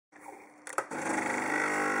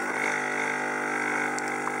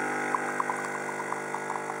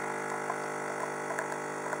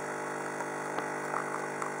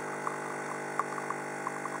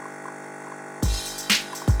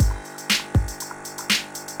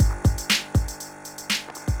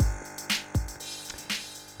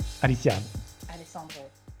Alicia, Alessandro.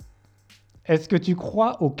 est-ce que tu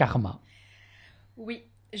crois au karma? Oui,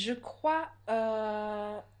 je crois.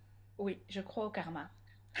 Oui, je crois au karma.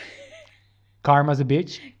 Karma's a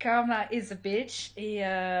bitch? Karma is a bitch. Et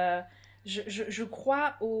je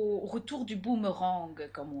crois au retour du boomerang,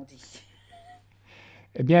 comme on dit.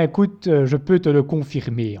 Eh bien, écoute, je peux te le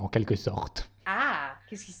confirmer en quelque sorte. Ah,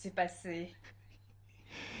 qu'est-ce qui s'est passé?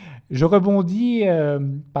 Je rebondis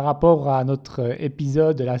par rapport à notre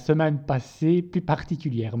épisode de la semaine passée, plus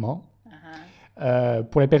particulièrement. Uh-huh.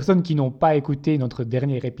 Pour les personnes qui n'ont pas écouté notre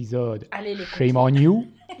dernier épisode, Allez shame l'écouter. on you,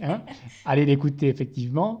 hein, allez l'écouter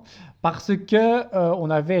effectivement, parce que on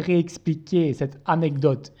avait réexpliqué cette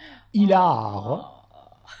anecdote hilare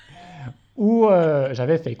Oh. où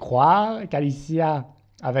j'avais fait croire qu'Alicia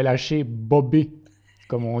avait lâché Bobby,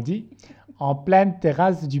 comme on dit, en pleine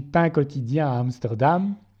terrasse du pain quotidien à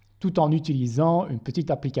Amsterdam, tout en utilisant une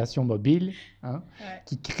petite application mobile, hein, Ouais.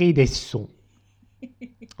 qui crée des sons.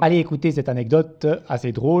 Allez écouter cette anecdote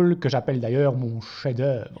assez drôle que j'appelle d'ailleurs mon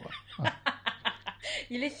chef-d'œuvre.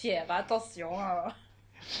 Il est fier, attention. Hein.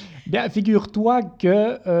 Bien, figure-toi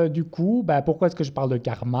que du coup, ben, pourquoi est-ce que je parle de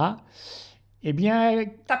karma? Eh bien,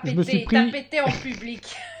 je me suis T'as pris pété en public.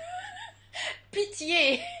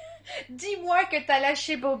 Pitié, dis-moi que t'as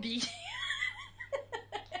lâché Bobby.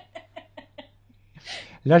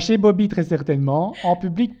 lâché Bobby très certainement. En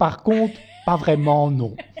public, par contre, pas vraiment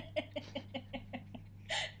non.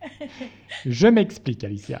 Je m'explique,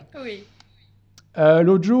 Alicia. Oui.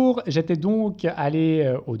 L'autre jour, j'étais donc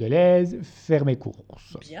allé au Deleuze faire mes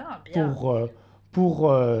courses. Bien, bien.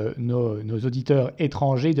 Pour nos auditeurs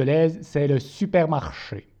étrangers, Deleuze, c'est le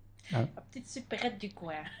supermarché. Hein. La petite supérette du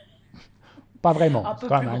coin. Pas vraiment, Un c'est peu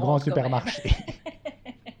quand même plus un grand grande quand même. supermarché.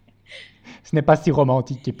 Ce n'est pas si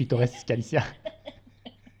romantique et pittoresque qu'Alicia.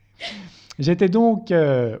 J'étais donc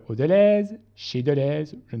au Deleuze, chez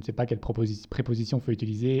Deleuze, je ne sais pas quelle préposition faut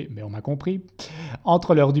utiliser, mais on m'a compris,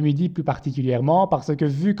 entre l'heure du midi plus particulièrement, parce que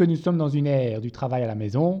vu que nous sommes dans une ère du travail à la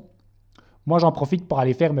maison, moi j'en profite pour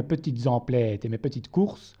aller faire mes petites emplettes et mes petites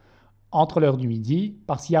courses entre l'heure du midi,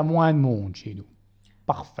 parce qu'il y a moins de monde chez nous.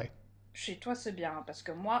 Parfait. Chez toi, c'est bien, parce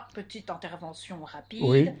que moi, petite intervention rapide,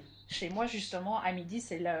 Oui, chez moi, justement, à midi,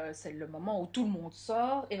 c'est le moment où tout le monde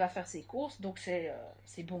sort et va faire ses courses, donc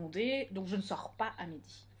c'est bondé, donc je ne sors pas à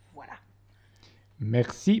midi. Voilà.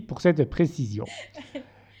 merci pour cette précision.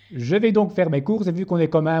 Je vais donc faire mes courses et vu qu'on est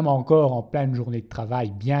quand même encore en pleine journée de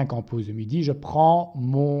travail, bien qu'en pause de midi, je prends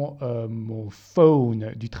mon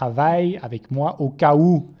phone du travail avec moi au cas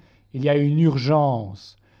où il y a une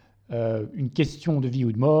urgence, une question de vie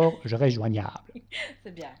ou de mort, je reste joignable.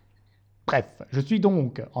 C'est bien. Bref, je suis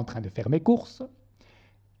donc en train de faire mes courses.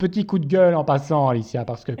 Petit coup de gueule en passant, Alicia,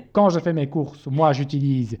 parce que quand je fais mes courses, moi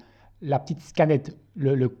j'utilise la petite scannette,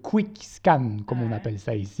 le quick scan, comme on Ouais. appelle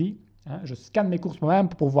ça ici. Hein, je scanne mes courses moi-même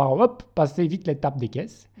pour pouvoir hop, passer vite l'étape des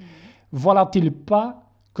caisses. Mhm. Voilà-t-il pas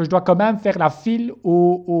que je dois quand même faire la file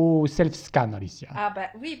au self-scan, Alicia? Ah bah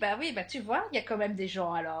oui, bah tu vois, il y a quand même des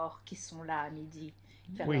gens alors qui sont là à midi,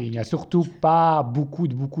 faire Oui, leurs il n'y a petites surtout courses. pas beaucoup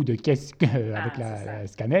de caisses avec Ah, c'est ça. la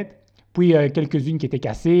scannette. Puis quelques-unes qui étaient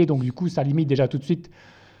cassées, donc du coup ça limite déjà tout de suite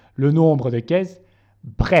le nombre de caisses.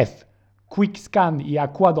 Bref, Quick Scan, il y a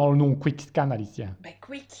quoi dans le nom Quick Scan, Alicia? Bah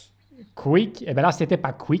quick. Quick, et bien là c'était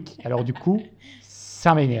pas Quick, alors du coup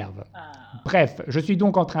ça m'énerve. Ah. Bref, je suis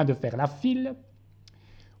donc en train de faire la file.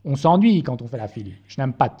 On s'ennuie quand on fait la file. Je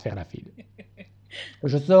n'aime pas de faire la file.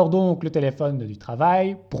 Je sors donc le téléphone du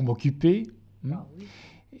travail pour m'occuper. Bah oui.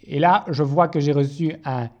 Et là, je vois que j'ai reçu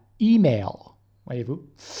un email, voyez-vous,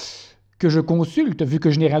 que je consulte vu que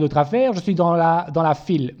je n'ai rien d'autre à faire. Je suis dans la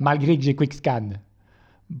file, malgré que j'ai Quick Scan.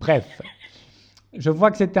 Bref, je vois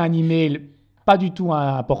que c'était un email pas du tout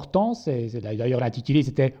important. D'ailleurs, l'intitulé,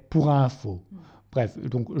 c'était pour info. Hmm. Bref,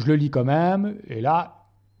 donc je le lis quand même. Et là,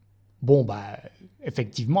 bon, bah,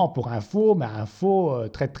 effectivement, pour info, mais info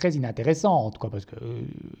très, très inintéressante, quoi, parce que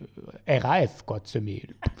RAF, quoi, de ce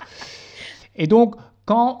mail. Et donc,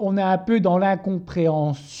 quand on est un peu dans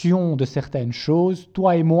l'incompréhension de certaines choses,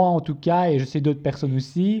 toi et moi en tout cas, et je sais d'autres personnes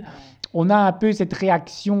aussi, Ouais. on a un peu cette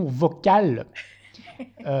réaction vocale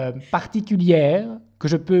particulière que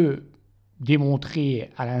je peux démontrer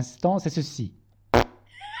à l'instant, c'est ceci.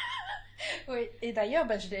 Oui, et d'ailleurs,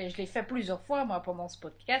 bah, je l'ai fait plusieurs fois, moi, pendant ce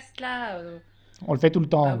podcast-là. On le fait tout le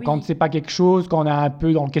Bah temps. Quand oui. c'est pas quelque chose, quand on est un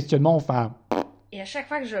peu dans le questionnement, enfin, Et à chaque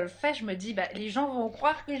fois que je le fais, je me dis, bah, les gens vont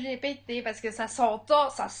croire que j'ai pété parce que ça s'entend,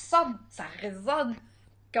 ça sonne, ça résonne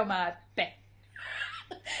comme un paix.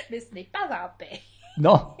 Mais ce n'est pas un paix.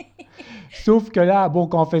 non. Sauf que là, bon,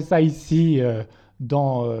 quand on fait ça ici,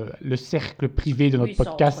 dans le cercle privé de notre Oui, c'est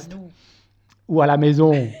entre podcast, nous. ou à la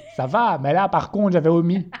maison, ça va. Mais là, par contre, j'avais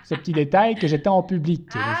omis ce petit détail que j'étais en public,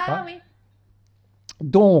 n'est-ce Ah pas? oui.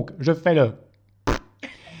 Donc, je fais le...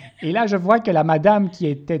 Et là, je vois que la madame qui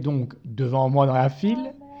était donc devant moi dans la file Oh,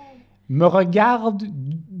 merde. me regarde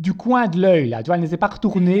du coin de l'œil, là. Tu vois, elle ne s'est pas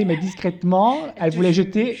retournée, mais discrètement, Elle te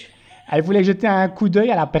juge. elle voulait jeter un coup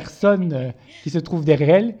d'œil à la personne qui se trouve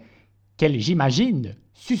derrière elle, qu'elle, j'imagine,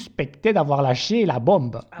 suspectait d'avoir lâché la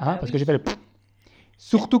bombe. Ah Hein, bah parce oui. que j'ai fait le...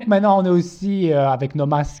 Surtout que maintenant, on est aussi avec nos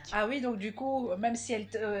masques. Ah oui, donc du coup, même si elle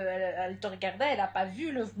te regardait, elle n'a pas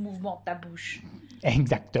vu le mouvement de ta bouche.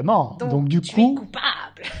 Exactement. Donc, Donc du tu es coup,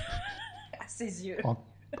 coupable à ses yeux. en,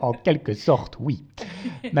 en quelque sorte, oui.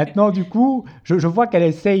 Maintenant, du coup, je vois qu'elle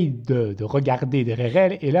essaye de regarder derrière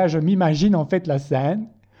elle, et là, je m'imagine en fait la scène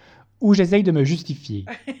où j'essaye de me justifier.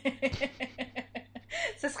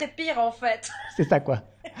 Ce serait pire en fait. C'est ça, quoi.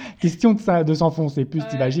 Question de s'enfoncer plus, Ouais.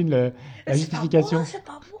 t'imagines la justification. C'est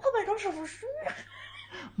pas moi, mais non, je vous jure.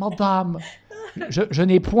 Madame, je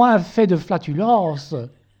n'ai point fait de flatulence.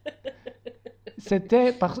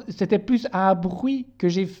 C'était plus un bruit que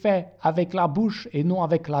j'ai fait avec la bouche et non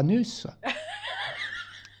avec l'anus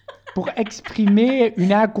pour exprimer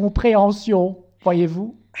une incompréhension,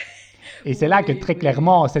 voyez-vous? Et c'est là que Oui, très oui.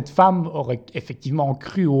 clairement, cette femme aurait effectivement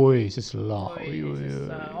cru, oui, c'est cela. Oui, Oui, c'est oui.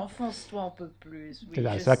 ça. Enfonce-toi un peu plus. C'est Oui,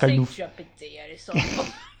 là, je c'est là qu'elle sais nous... que tu as pété, Alessandro.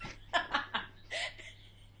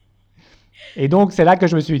 Et donc, c'est là que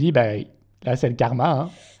je me suis dit, ben, là, c'est le karma. Hein.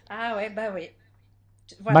 Ah ouais, bah oui.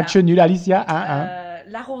 Match Voilà. nul, Alicia, 1-1.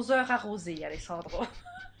 L'arroseur arrosé, Alessandro.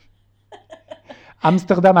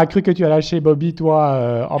 Amsterdam a cru que tu as lâché Bobby,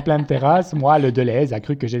 toi, en pleine terrasse. Moi, le Deleuze a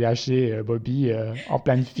cru que j'ai lâché Bobby en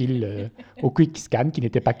pleine file au quick scan, qui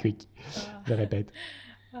n'était pas quick. Ah, Je répète.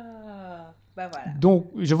 bah voilà. Donc,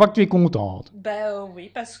 je vois que tu es contente. Bah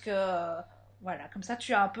oui, parce que voilà, comme ça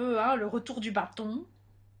tu as un peu hein, le retour du bâton.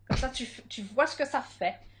 Comme ça tu vois ce que ça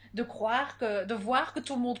fait de voir que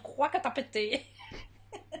tout le monde croit que t'as pété.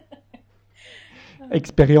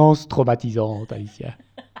 Expérience traumatisante, Alicia.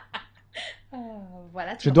 Euh,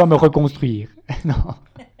 voilà, tu Je n'en dois me referas plus. reconstruire. Non.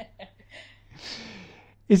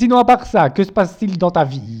 Et sinon, à part ça, que se passe-t-il dans ta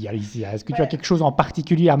vie, Alicia? Est-ce que tu as Bah, quelque chose en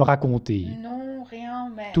particulier à me raconter? non,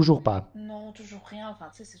 rien, mais Toujours pas. non, toujours rien. Enfin,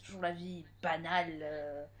 tu sais, c'est toujours la vie banale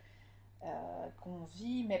qu'on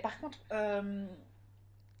vit. Mais par contre,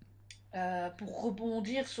 pour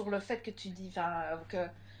rebondir sur le fait que tu dis, enfin, que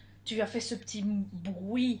tu as fait ce petit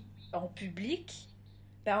bruit en public,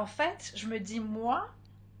 ben en fait, je me dis, moi,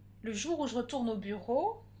 le jour où je retourne au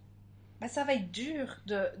bureau, ben ça va être dur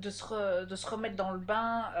de se remettre dans le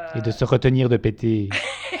bain. Et de se retenir de péter.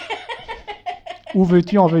 Où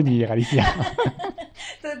veux-tu en venir, Alicia?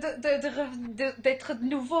 D'être de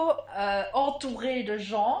nouveau entouré de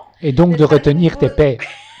gens. Et donc de D'être à retenir nouveau... tes paix.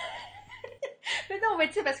 Mais non, mais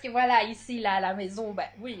tu sais, parce que voilà, ici, là, à la maison, ben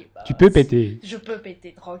oui, Tu peux péter. je peux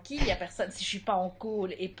péter tranquille, il y a personne, si je suis pas en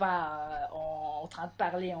call et pas en train de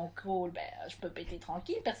parler en call, ben je peux péter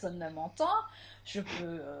tranquille, personne ne m'entend. Je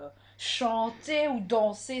peux chanter ou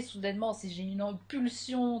danser soudainement, si j'ai une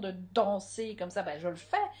impulsion de danser comme ça, ben je le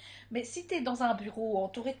fais. Mais si tu es dans un bureau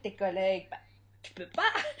entouré de tes collègues, ben, tu peux pas,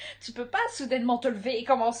 tu peux pas soudainement te lever et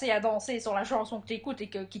commencer à danser sur la chanson que tu écoutes et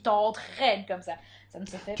qui t'entraîne comme ça. Ça ne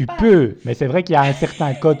se fait Tu pas. peux, mais c'est vrai qu'il y a un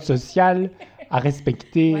certain code social à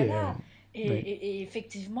respecter. Voilà. Oui. Et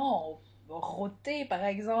effectivement, roter, par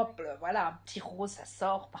exemple, voilà, un petit rot, ça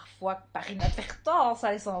sort parfois par inadvertance,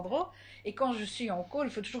 Alessandro. Et quand je suis en call,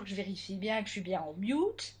 il faut toujours que je vérifie bien que je suis bien en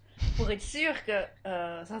mute pour être sûr que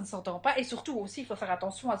ça ne s'entend pas. Et surtout aussi, il faut faire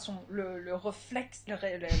attention à le réflexe, le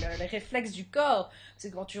réflexe du corps. Parce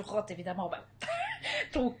que quand tu rotes, évidemment, ben,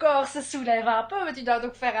 ton corps se soulève un peu, mais tu dois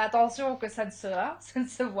donc faire attention que ça ne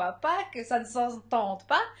se voit pas, que ça ne s'entende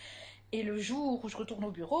pas. Et le jour où je retourne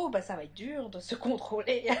au bureau, bah, ça va être dur de se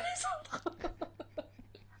contrôler.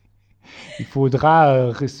 Il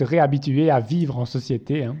faudra se réhabituer à vivre en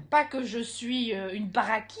société. Hein. Pas que je suis une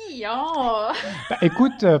baraki, hein. Bah,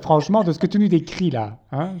 écoute, franchement, de ce que tu nous décris là,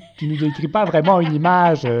 hein, tu nous décris pas vraiment une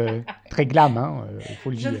image très glam, hein, faut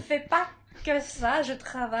le Je ne dire. fais pas que ça, je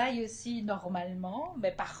travaille aussi normalement,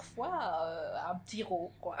 mais parfois un petit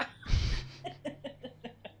rot, quoi.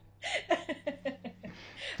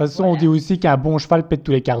 De toute façon, on dit Voilà. aussi qu'un bon cheval pète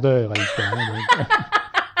tous les quarts d'heure. Alicia, hein, donc.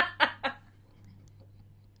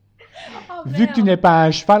 Oh Vu que tu n'es merde, pas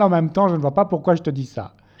un cheval en même temps, je ne vois pas pourquoi je te dis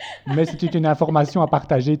ça. Mais c'est une information à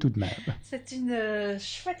partager tout de même. c'est une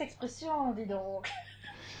chouette expression, dis donc.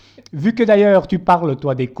 Vu que d'ailleurs tu parles,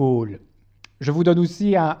 toi, des calls, je vous donne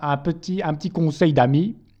aussi un petit conseil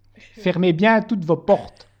d'amis. Fermez bien toutes vos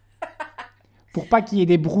portes pour pas qu'il y ait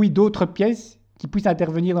des bruits d'autres pièces qui puisse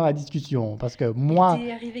intervenir dans la discussion. Parce que Il moi,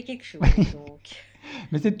 t'est arrivé quelque chose, donc.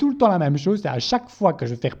 mais c'est tout le temps la même chose. C'est à chaque fois que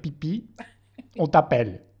je vais faire pipi, on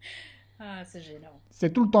t'appelle. Ah, c'est gênant.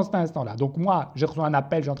 C'est tout le temps cet instant-là. Donc moi, je reçois un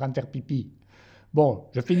appel, je suis en train de faire pipi. Bon,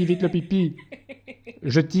 je finis vite le pipi,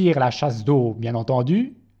 je tire la chasse d'eau, bien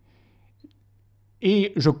entendu,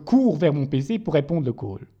 et je cours vers mon PC pour répondre le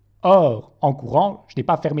call. Or, en courant, je n'ai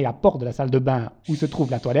pas fermé la porte de la salle de bain où se trouve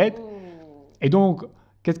la toilette, Oh. et donc,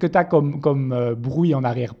 qu'est-ce que tu as comme bruit en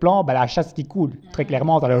arrière-plan? Ben, la chasse qui coule. Très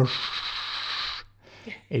clairement, tu as le chut.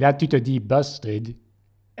 Et là, tu te dis, busted.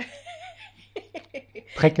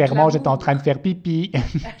 Très clairement, j'étais en train de Glamour. faire pipi.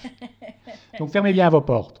 Donc, fermez bien vos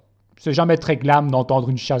portes. C'est jamais très glam d'entendre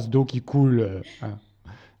une chasse d'eau qui coule hein,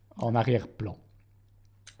 en arrière-plan.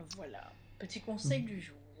 Voilà. Petit conseil du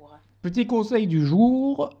jour. Petit conseil du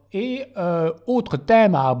jour et autre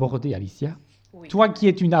thème à aborder, Alicia. Oui. Toi qui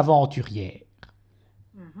es une aventurière,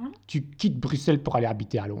 Mhm. tu quittes Bruxelles pour aller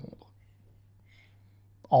habiter à Londres,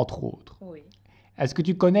 entre autres. Oui. Est-ce que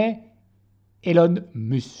tu connais Elon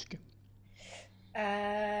Musk?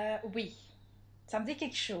 Oui. Ça me dit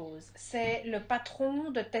quelque chose. C'est le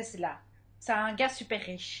patron de Tesla. C'est un gars super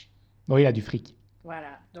riche. Oui, il a du fric.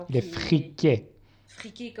 Voilà. Donc Il est il est friqué.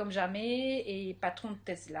 friqué comme jamais et patron de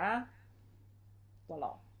Tesla.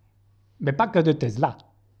 Voilà. Mais pas que de Tesla.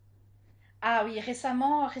 Ah oui,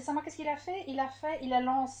 récemment, qu'est-ce qu'il a fait? Il a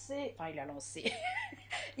lancé, enfin, il a lancé,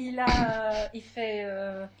 il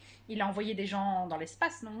a envoyé des gens dans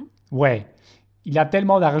l'espace, non? Ouais. Il a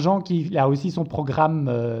tellement d'argent qu'il a aussi son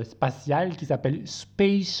programme spatial qui s'appelle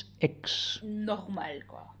SpaceX. Normal,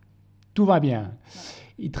 quoi. Tout va bien. Voilà.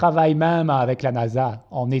 Il travaille même avec la NASA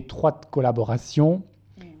en étroite collaboration.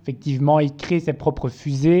 Mhm. Effectivement, il crée ses propres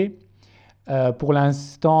fusées. Pour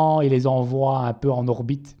l'instant, il les envoie un peu en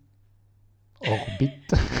orbite.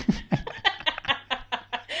 Orbite.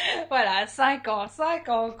 Voilà, 5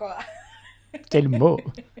 ans, quoi. Quel mot.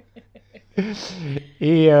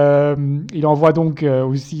 Et il envoie donc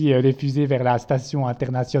aussi des fusées vers la station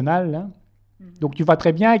internationale, hein. Donc Mhm. tu vois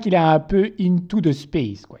très bien qu'il est un peu into the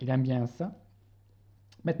space, quoi. Il aime bien ça.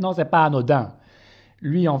 Maintenant, c'est pas anodin.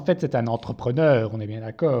 Lui, en fait, c'est un entrepreneur, on est bien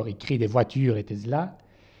d'accord. Il crée des voitures et Tesla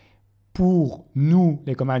pour nous,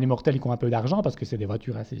 les communs des mortels qui ont un peu d'argent, parce que c'est des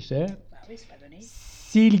voitures assez chères. Bah oui, c'est pas donné.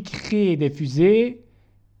 S'il crée des fusées,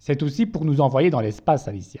 c'est aussi pour nous envoyer dans l'espace,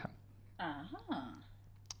 Alicia. Ah, ah.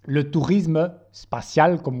 Le tourisme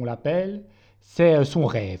spatial, comme on l'appelle, c'est son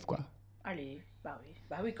rêve, quoi. Allez,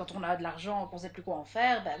 bah oui, quand on a de l'argent, qu'on sait plus quoi en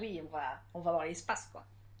faire, bah oui, on va voir l'espace, quoi.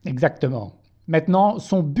 Exactement. Maintenant,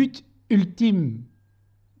 son but ultime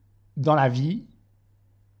dans la vie,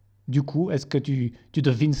 du coup, est-ce que tu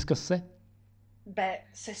devines ce que c'est? Ben,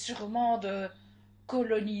 c'est sûrement de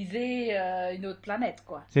coloniser une autre planète,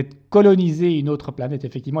 quoi. C'est de coloniser une autre planète,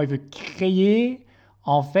 effectivement. Il veut créer,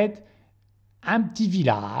 en fait, un petit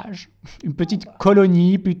village, une Ah petite bah.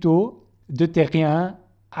 colonie plutôt, de terriens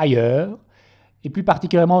ailleurs, et plus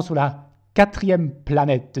particulièrement sur la quatrième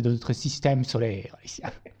planète de notre système solaire.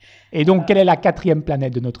 Et donc, quelle est la quatrième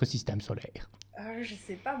planète de notre système solaire? Je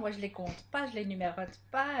sais pas, moi je les compte pas, je les numérote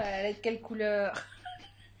pas. Elle est de quelle couleur?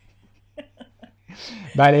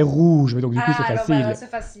 Bah, elle est rouge, mais donc du coup, c'est Ah, alors bah, facile. c'est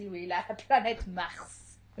facile, oui, la planète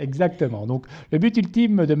Mars. Exactement. Donc, le but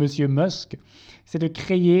ultime de Monsieur Musk, c'est de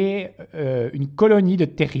créer une colonie de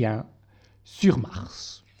terriens sur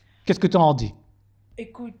Mars. Qu'est-ce que tu en dis?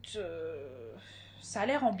 Écoute, ça a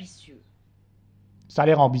l'air ambitieux. Ça a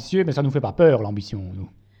l'air ambitieux, mais ça nous fait pas peur, l'ambition, nous.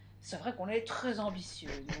 C'est vrai qu'on est très ambitieux,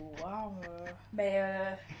 nous, hein, mais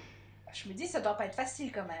je me dis, ça doit pas être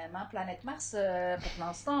facile quand même, hein. Planète Mars, pour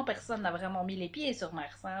l'instant, personne n'a vraiment mis les pieds sur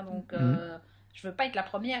Mars, hein, donc Mm. je veux pas être la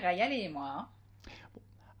première à y aller, moi, hein.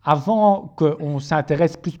 Avant qu'on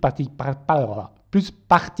s'intéresse plus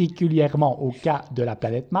particulièrement au cas de la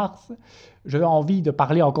planète Mars, j'ai envie de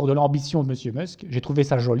parler encore de l'ambition de Monsieur Musk. J'ai trouvé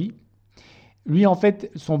ça joli. Lui, en fait,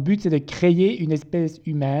 son but, c'est de créer une espèce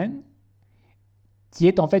humaine qui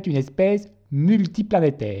est en fait une espèce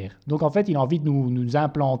multiplanétaire. Donc, en fait, il a envie de nous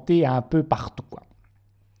implanter un peu partout, quoi.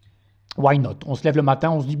 Why not? On se lève le matin,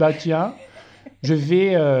 on se dit, bah tiens, je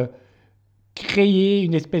vais créer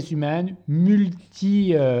une espèce humaine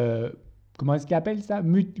comment est-ce qu'il appelle ça?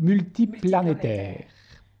 Multiplanétaire. Multiplanétaire.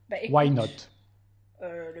 Bah Why écoute, not?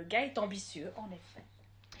 le gars est ambitieux, en effet.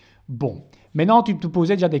 Bon, maintenant tu te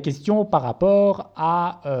posais déjà des questions par rapport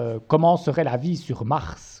à comment serait la vie sur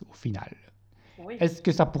Mars au final. Oui. Est-ce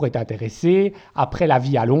que ça pourrait t'intéresser, après la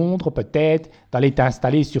vie à Londres peut-être, d'aller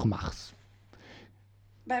t'installer sur Mars?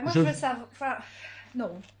 Bah moi Je... je veux savoir, enfin, non.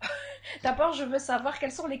 D'abord je veux savoir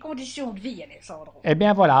quelles sont les conditions de vie, Alessandro. Eh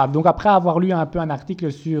bien voilà, donc après avoir lu un peu un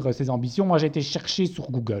article sur ses ambitions, moi j'ai été chercher sur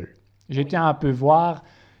Google. J'étais Oui. un peu voir,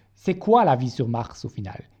 c'est quoi la vie sur Mars au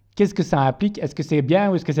final? Qu'est-ce que ça implique? Est-ce que c'est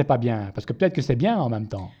bien ou est-ce que c'est pas bien? Parce que peut-être que c'est bien en même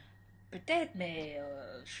temps. Peut-être, mais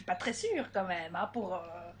je suis pas très sûre quand même. Hein, pour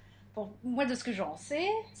moi, de ce que j'en sais,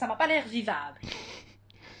 ça m'a pas l'air vivable.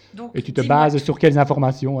 Et Donc, tu te dis-moi bases tout. sur quelles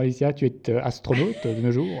informations, Alicia? Tu es astronaute de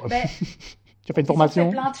nos jours? Ben, Tu as fait une ils ont fait formation?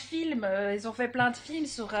 plein de films. Ils ont fait plein de films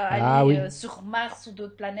sur Ah aller oui. sur Mars ou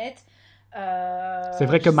d'autres planètes. C'est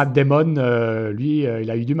vrai Je que sais- Matt Damon, lui, il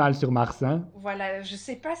a eu du mal sur Mars, hein. voilà, je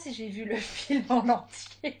sais pas si j'ai vu le film en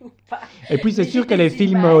entier ou pas, Et puis c'est mais j'ai sûr que les des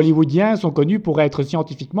films images. hollywoodiens sont connus pour être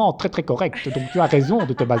scientifiquement très très corrects. Donc tu as raison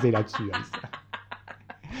de te baser là-dessus, Alicia.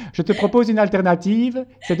 Je te propose une alternative,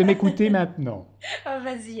 c'est de m'écouter maintenant. Ah,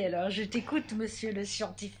 vas-y alors, je t'écoute, monsieur le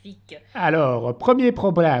scientifique. Alors, premier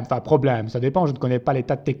problème, enfin problème, ça dépend, je ne connais pas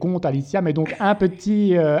l'état de tes comptes, Alicia, mais donc un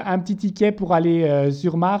petit ticket pour aller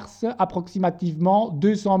sur Mars, approximativement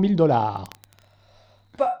 200 000 dollars.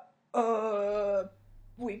 Bah,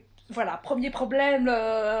 oui, voilà, premier problème,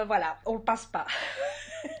 voilà, on le passe pas.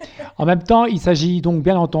 En même temps, il s'agit donc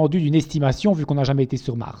bien entendu d'une estimation vu qu'on n'a jamais été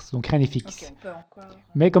sur Mars, donc rien n'est Ok, fixe. on peut encore.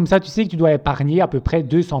 Mais comme ça, tu sais que tu dois épargner à peu près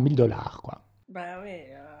 200 000 dollars, quoi. Bah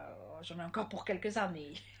ouais, j'en ai encore pour quelques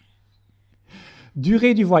années.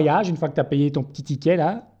 Durée du voyage, une fois que tu as payé ton petit ticket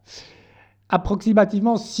là,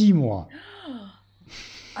 approximativement 6 mois.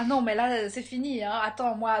 Ah non, mais là, c'est fini, hein.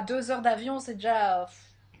 Attends, moi, 2 heures d'avion, c'est déjà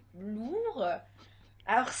lourd.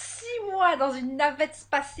 Alors, 6 mois dans une navette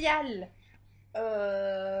spatiale. En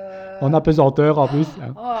Euh... apesanteur en plus,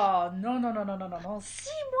 hein. Oh, non, non, non, non, non, non, non. 6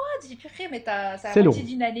 mois, dis purée, mais c'est la C'est moitié long.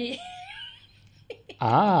 d'une année.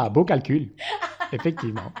 Ah, beau calcul.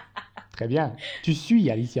 Effectivement. Très bien. Tu suis,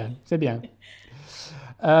 Alicia. C'est bien.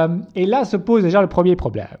 Et là se pose déjà le premier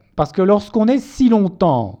problème. Parce que lorsqu'on est si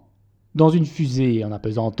longtemps dans une fusée en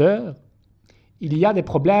apesanteur, il y a des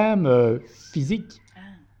problèmes physiques.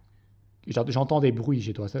 Ah, J'entends des bruits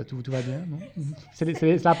chez toi. Tout va bien, non? C'est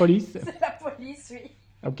la police? c'est la police, oui.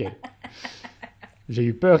 Ok. J'ai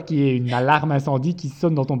eu peur qu'il y ait une alarme incendie qui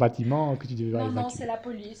sonne dans ton bâtiment que tu devais Non, non, c'est évacuer. la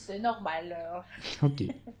police, c'est normal. Ok.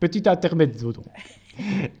 Petit intermezzo donc.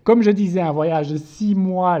 Comme je disais, un voyage de 6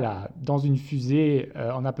 mois là, dans une fusée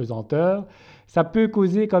en apesanteur, ça peut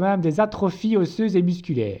causer quand même des atrophies osseuses et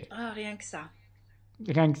musculaires. Ah, rien que ça.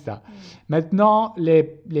 Rien que ça. Hmm. Maintenant,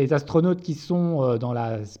 les astronautes qui sont dans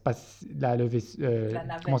La comment navette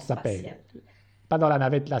ça s'appelle? spatiale. Pas dans la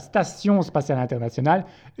navette, la station spatiale internationale,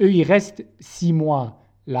 eux, ils restent 6 mois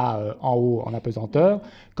là en haut en apesanteur.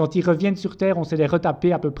 Quand ils reviennent sur Terre, on sait les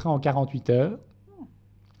retaper à peu près en 48 heures.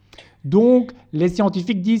 Donc, les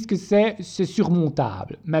scientifiques disent que c'est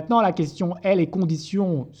surmontable. Maintenant, la question est, les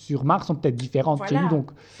conditions sur Mars sont peut-être différentes chez nous. Voilà,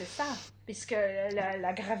 Donc, c'est ça. Puisque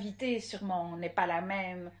la gravité, sûrement, n'est pas la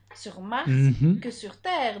même sur Mars mhm. que sur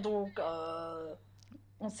Terre. Donc,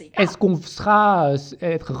 on ne sait Est-ce pas. qu'on sera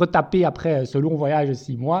être retapé après ce long voyage de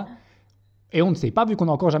 6 mois? Et on ne sait pas vu qu'on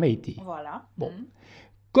n'a encore jamais été. Voilà. Bon,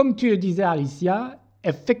 comme tu le disais, Alicia,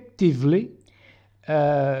 effectivement,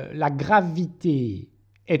 la gravité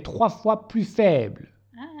est 3 fois plus faible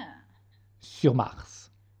Ah, sur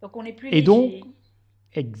Mars. donc, on est plus Et donc, léger.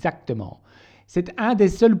 exactement. C'est un des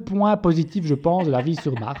seuls points positifs, je pense, de la vie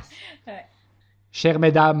sur Mars. Ouais. Chères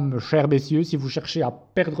mesdames, chers messieurs, si vous cherchez à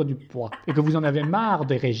perdre du poids et que vous en avez marre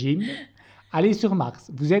des régimes, allez sur Mars.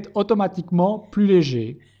 Vous êtes automatiquement plus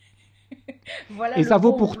léger. Voilà Et le ça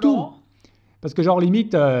vaut bon pour tout. plan. Parce que genre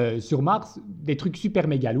limite, sur Mars, des trucs super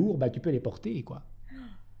méga lourds, bah, tu peux les porter, quoi.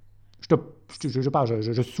 Je, te,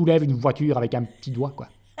 je soulève une voiture avec un petit doigt, quoi.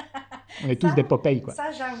 On est tous Ça, des Popeye, quoi.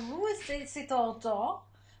 ça j'avoue, c'est tentant.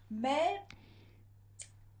 Mais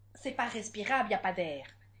c'est pas respirable, il n'y a pas d'air.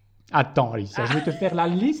 Attends, Alicia, je Ah, vais te faire la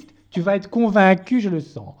liste. Tu vas être convaincu, je le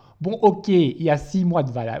sens. Bon, ok, il y a 6 mois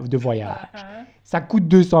de ah, voyage. ah, Ça coûte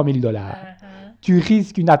 200 000 dollars. ah, ah. Tu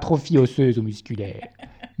risques une atrophie osseuse ou musculaire.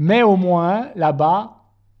 Mais au moins, là-bas,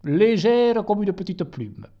 légère comme une petite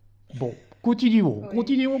plume. Bon, continuons, Oui.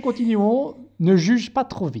 continuons, continuons. Ne juge pas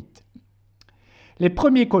trop vite. Les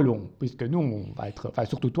premiers colons, puisque nous, on va être, enfin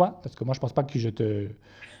surtout toi, parce que moi je pense pas que je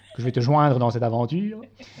vais te joindre dans cette aventure.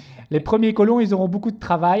 Les premiers colons, ils auront beaucoup de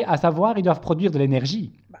travail, à savoir, ils doivent produire de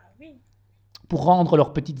l'énergie Bah oui. pour rendre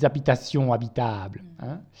leurs petites habitations habitables. Mhm.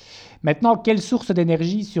 Hein. Maintenant, quelle source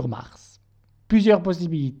d'énergie sur Mars? Plusieurs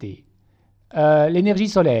possibilités. L'énergie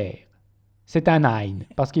solaire, c'est un nine,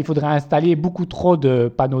 parce qu'il faudra installer beaucoup trop de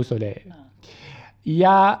panneaux solaires. Ah, Il y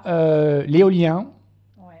a l'éolien,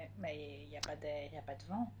 ouais, mais il n'y a pas d'air, il n'y a pas de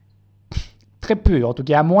vent. très peu, en tout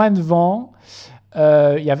cas, moins de vent.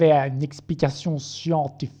 Il y avait une explication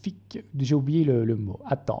scientifique, j'ai oublié le mot.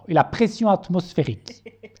 Attends, et la pression atmosphérique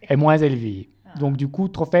est moins élevée. Ah, Donc, du coup,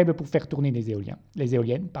 trop faible pour faire tourner les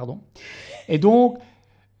éoliennes, pardon. Et donc,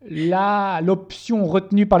 l'option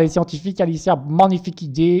retenue par les scientifiques, Alicia, magnifique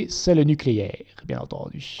idée, c'est le nucléaire, bien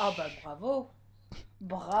entendu. Ah bah bravo.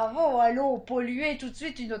 Bravo, allô, polluer tout de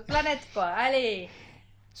suite une autre planète, quoi. Allez.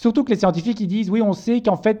 Surtout que les scientifiques, ils disent, oui, on sait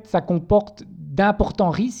qu'en fait, ça comporte d'importants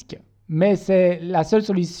risques, mais c'est la seule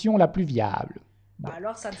solution la plus viable. Bah Bon,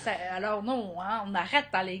 alors, alors non, hein, on arrête,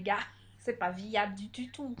 hein, les gars. C'est pas viable du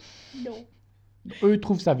tout. Non. eux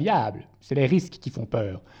trouvent ça viable. C'est les risques qui font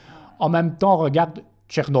peur. Ah, En même temps, regarde,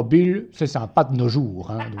 Tchernobyl, c'est sympa de nos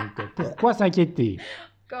jours. Hein, donc, pourquoi s'inquiéter?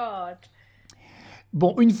 God.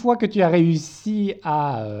 Bon, une fois que tu as réussi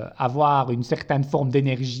à avoir une certaine forme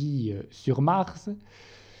d'énergie sur Mars,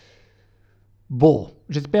 bon,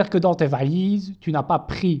 j'espère que dans tes valises, tu n'as pas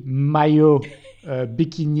pris maillot,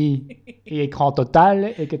 bikini et écran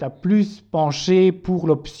total et que tu as plus penché pour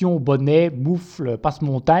l'option bonnet, moufle,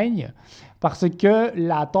 passe-montagne, parce que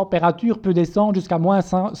la température peut descendre jusqu'à moins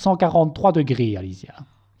 143 degrés, Alicia.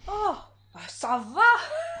 Oh, bah, ça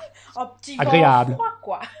va. Un petit vent Agréable. froid,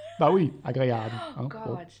 quoi. Bah oui, agréable. Oh, Hein,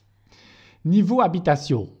 bon. God. Niveau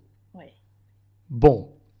habitation, Oui. bon,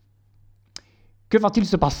 que va-t-il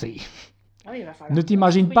se passer? Ah oui, il va falloir Ne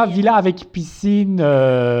t'imagine pas construire. villa avec piscine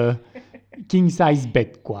king size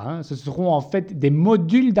bed, quoi. Hein. Ce seront en fait des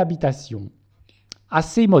modules d'habitation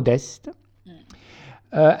assez modestes. Mm.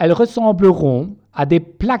 Elles ressembleront à des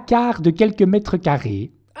placards de quelques mètres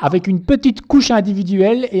carrés Ah, avec une petite couche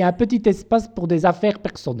individuelle et un petit espace pour des affaires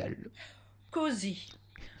personnelles. cosy.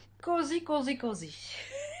 Cosy, cosy, cosy.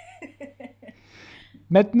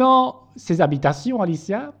 Maintenant, ces habitations,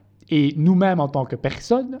 Alicia, et nous-mêmes en tant que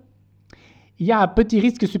personnes, il y a un petit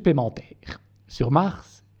risque supplémentaire. Sur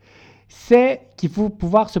Mars, c'est qu'il faut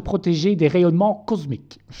pouvoir se protéger des rayonnements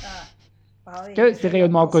cosmiques. Ah, ah oui, Que les ces rayons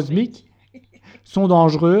rayonnements cosmiques sont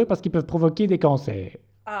dangereux parce qu'ils peuvent provoquer des cancers.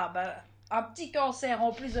 Ah, bah, un petit cancer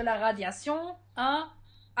en plus de la radiation, hein?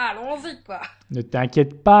 Allons-y, quoi. Ne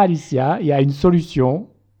t'inquiète pas, Alicia, il y a une solution.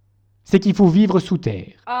 C'est qu'il faut vivre sous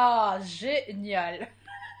terre. Ah, génial.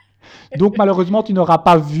 Donc malheureusement, tu n'auras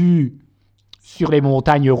pas vu sur les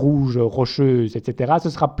montagnes rouges, rocheuses, etc. Ce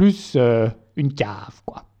sera plus une cave,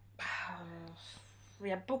 quoi. Il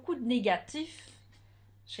y a beaucoup de négatifs.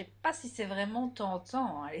 Je sais pas si c'est vraiment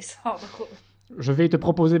tentant, hein, Alessandro. Je vais te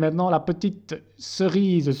proposer maintenant la petite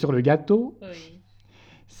cerise sur le gâteau. Oui.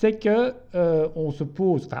 C'est que on se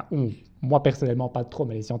pose, enfin moi personnellement pas trop,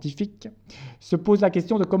 mais les scientifiques se posent la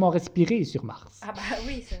question de comment respirer sur Mars. Ah bah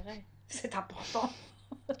oui, c'est vrai. C'est important.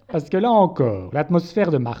 Parce que là encore,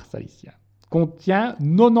 l'atmosphère de Mars, Alicia, contient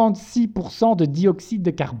 96% de dioxyde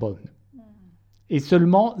de carbone et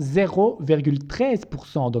seulement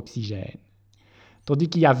 0,13% d'oxygène. Tandis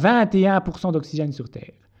qu'il y a 21% d'oxygène sur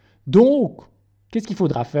Terre. Donc, qu'est-ce qu'il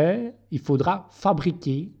faudra faire? Il faudra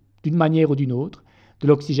fabriquer, d'une manière ou d'une autre, de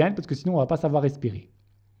l'oxygène, parce que sinon on ne va pas savoir respirer.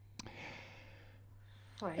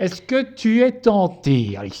 Ouais. Est-ce que tu es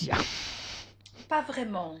tenté, Alicia? Pas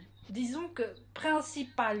vraiment. Disons que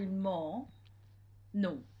principalement,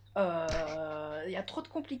 non. Il y a trop de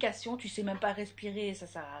complications, tu sais même pas respirer, ça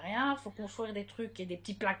sert à rien. Faut construire des trucs et des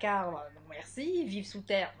petits placards, non merci. Vivre sous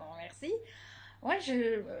terre, non merci. Ouais,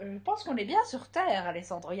 je pense qu'on est bien sur terre,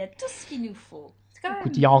 Alessandro. Il y a tout ce qu'il nous faut. C'est quand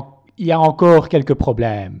Écoute, même. il y a encore quelques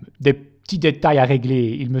problèmes, des petits détails à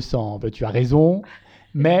régler, il me semble. Tu as raison,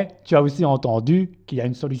 mais tu as aussi entendu qu'il y a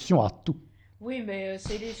une solution à tout. Oui, mais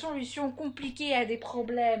c'est des solutions compliquées à des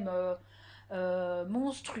problèmes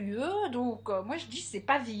monstrueux. Donc, moi, je dis que c'est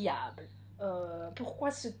pas viable.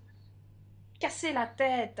 Pourquoi se casser la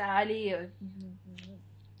tête à aller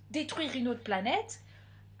détruire une autre planète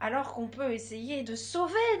alors qu'on peut essayer de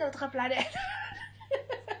sauver notre planète?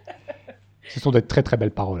 Ce sont de très très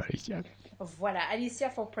belles paroles, Alicia. Voilà, Alicia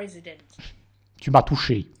for President. Tu m'as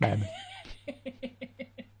touché, même.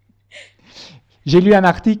 J'ai lu un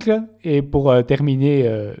article, et pour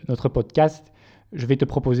terminer notre podcast, je vais te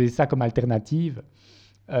proposer ça comme alternative.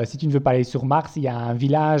 Si tu ne veux pas aller sur Mars, il y a un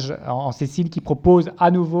village en Sicile qui propose à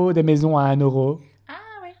nouveau des maisons à 1 euro. Ah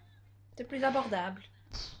oui, c'est plus abordable.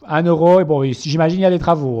 1 euro, et bon, j'imagine il y a des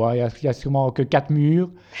travaux, hein, il y a sûrement que 4 murs.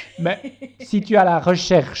 Mais si tu as la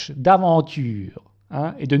recherche d'aventure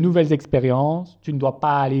hein, et de nouvelles expériences, tu ne dois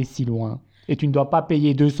pas aller si loin. Et tu ne dois pas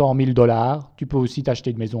payer 200 000 $. Tu peux aussi t'acheter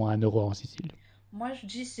une maison à 1 euro en Sicile. Moi, je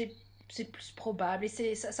dis c'est plus probable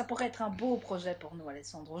et ça pourrait être un beau projet pour nous,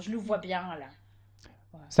 Alessandro. Je nous vois bien là.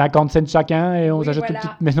 Ouais. 50 cents chacun et on Oui, s'achète une voilà.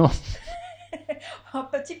 petite maison. Un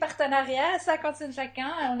petit partenariat, 50 cents chacun,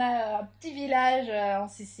 et on a un petit village en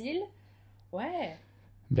Sicile. Ouais.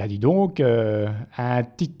 Bien dis donc, un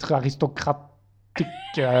titre aristocratique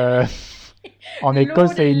en Lord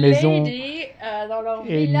Écosse et une maison. Lady dans leur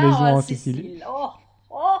et une villa maison en en Sicile. Sicile. Oh,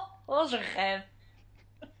 oh, oh, je rêve.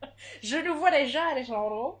 Je nous vois déjà,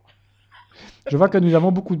 Alejandro. Je vois que nous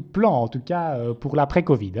avons beaucoup de plans, en tout cas pour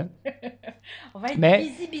l'après-Covid, hein. On va être Mais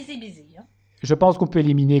busy, busy, busy, hein. je pense qu'on peut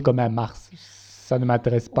éliminer quand même Mars. Ça ne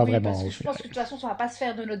m'intéresse pas Oui, parce vraiment que au je pense final. que de toute façon, ça va pas se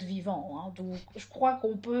faire de notre vivant, hein. Donc, je crois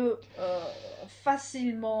qu'on peut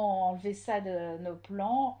facilement enlever ça de nos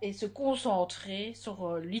plans et se concentrer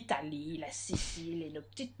sur l'Italie, la Sicile et nos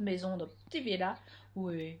petites maisons, nos petits villas.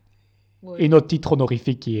 Oui, Et oui. notre titre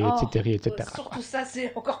honorifique, Oh, etc., etc., quoi. surtout ça,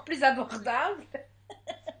 c'est encore plus abordable.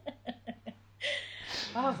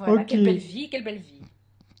 Ah, voilà, Ok. quelle belle vie, quelle belle vie.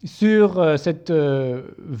 Sur cette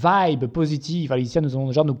vibe positive, Alicia, nous allons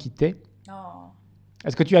déjà nous quitter. Oh.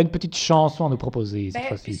 Est-ce que tu as une petite chanson à nous proposer cette Ben,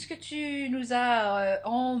 fois-ci? puisque tu nous as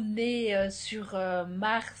emmenés sur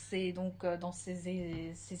Mars et donc dans ces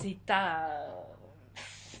états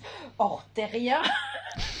hors terriens,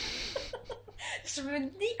 je me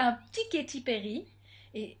dis un petit Katy Perry.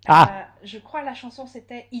 Et Ah, je crois la chanson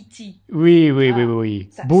c'était E.T. oui, oui, oui, oui, Ah, oui.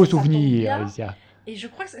 ça, Beau ça tombe souvenir, bien. Alicia. Et je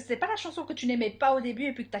crois que c'est pas la chanson que tu n'aimais pas au début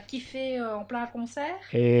et puis que tu as kiffé en plein concert.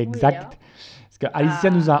 Oui, hein. Exact. Parce que Alicia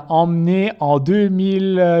nous a Ah, emmenés en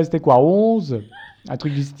 2000, c'était quoi, 11? Un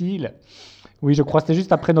truc du style. Oui, je crois que c'était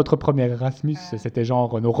juste après notre premier Erasmus. ah. C'était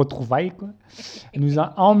genre nos retrouvailles, quoi. Elle nous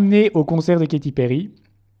a emmenés au concert de Katy Perry,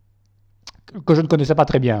 que je ne connaissais pas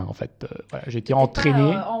très bien, en fait. Voilà, j'étais T'étais pas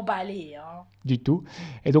entraîné emballé, hein. du tout.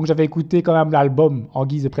 Et donc, j'avais écouté quand même l'album en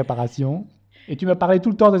guise de préparation. Et tu me parlais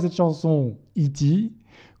tout le temps de cette chanson E.T.,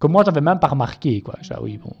 que moi, j'avais même pas remarqué, quoi. J'ai dit, ah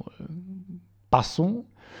oui, bon, passons.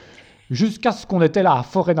 Jusqu'à ce qu'on était là à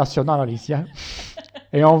Forêt Nationale, Alicia.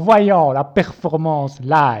 Et en voyant la performance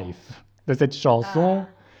live de cette chanson, Ah,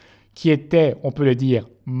 qui était, on peut le dire,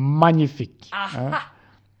 magnifique, ah, hein, ah.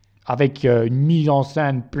 avec une mise en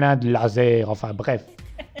scène plein de lasers, enfin bref,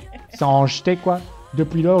 ça en jetait quoi.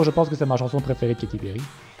 Depuis lors, je pense que c'est ma chanson préférée de Katy Perry.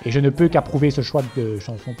 Et je ne peux qu'approuver ce choix de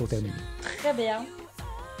chanson pour terminer. Très bien.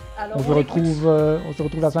 Alors, On se l'écoute.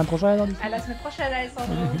 retrouve la semaine prochaine, Alicia. À la semaine prochaine,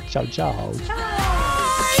 Alessandro. Ciao, ciao.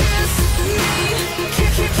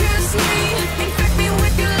 Kiss me, infect me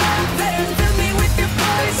with your love and fill me with your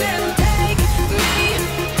poison. Take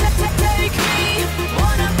me,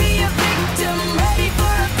 wanna be a victim, ready for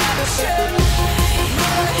a passion.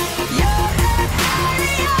 You're an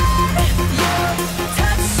alien, your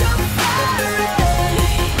touch so foreign.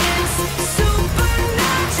 It's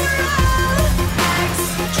supernatural,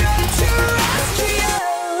 extraterrestrial.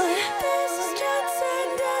 This is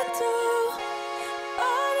transcendental.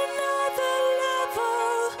 On another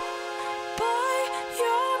level, boy,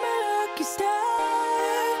 you're my lucky star.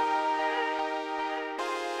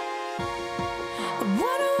 I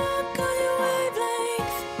wanna walk on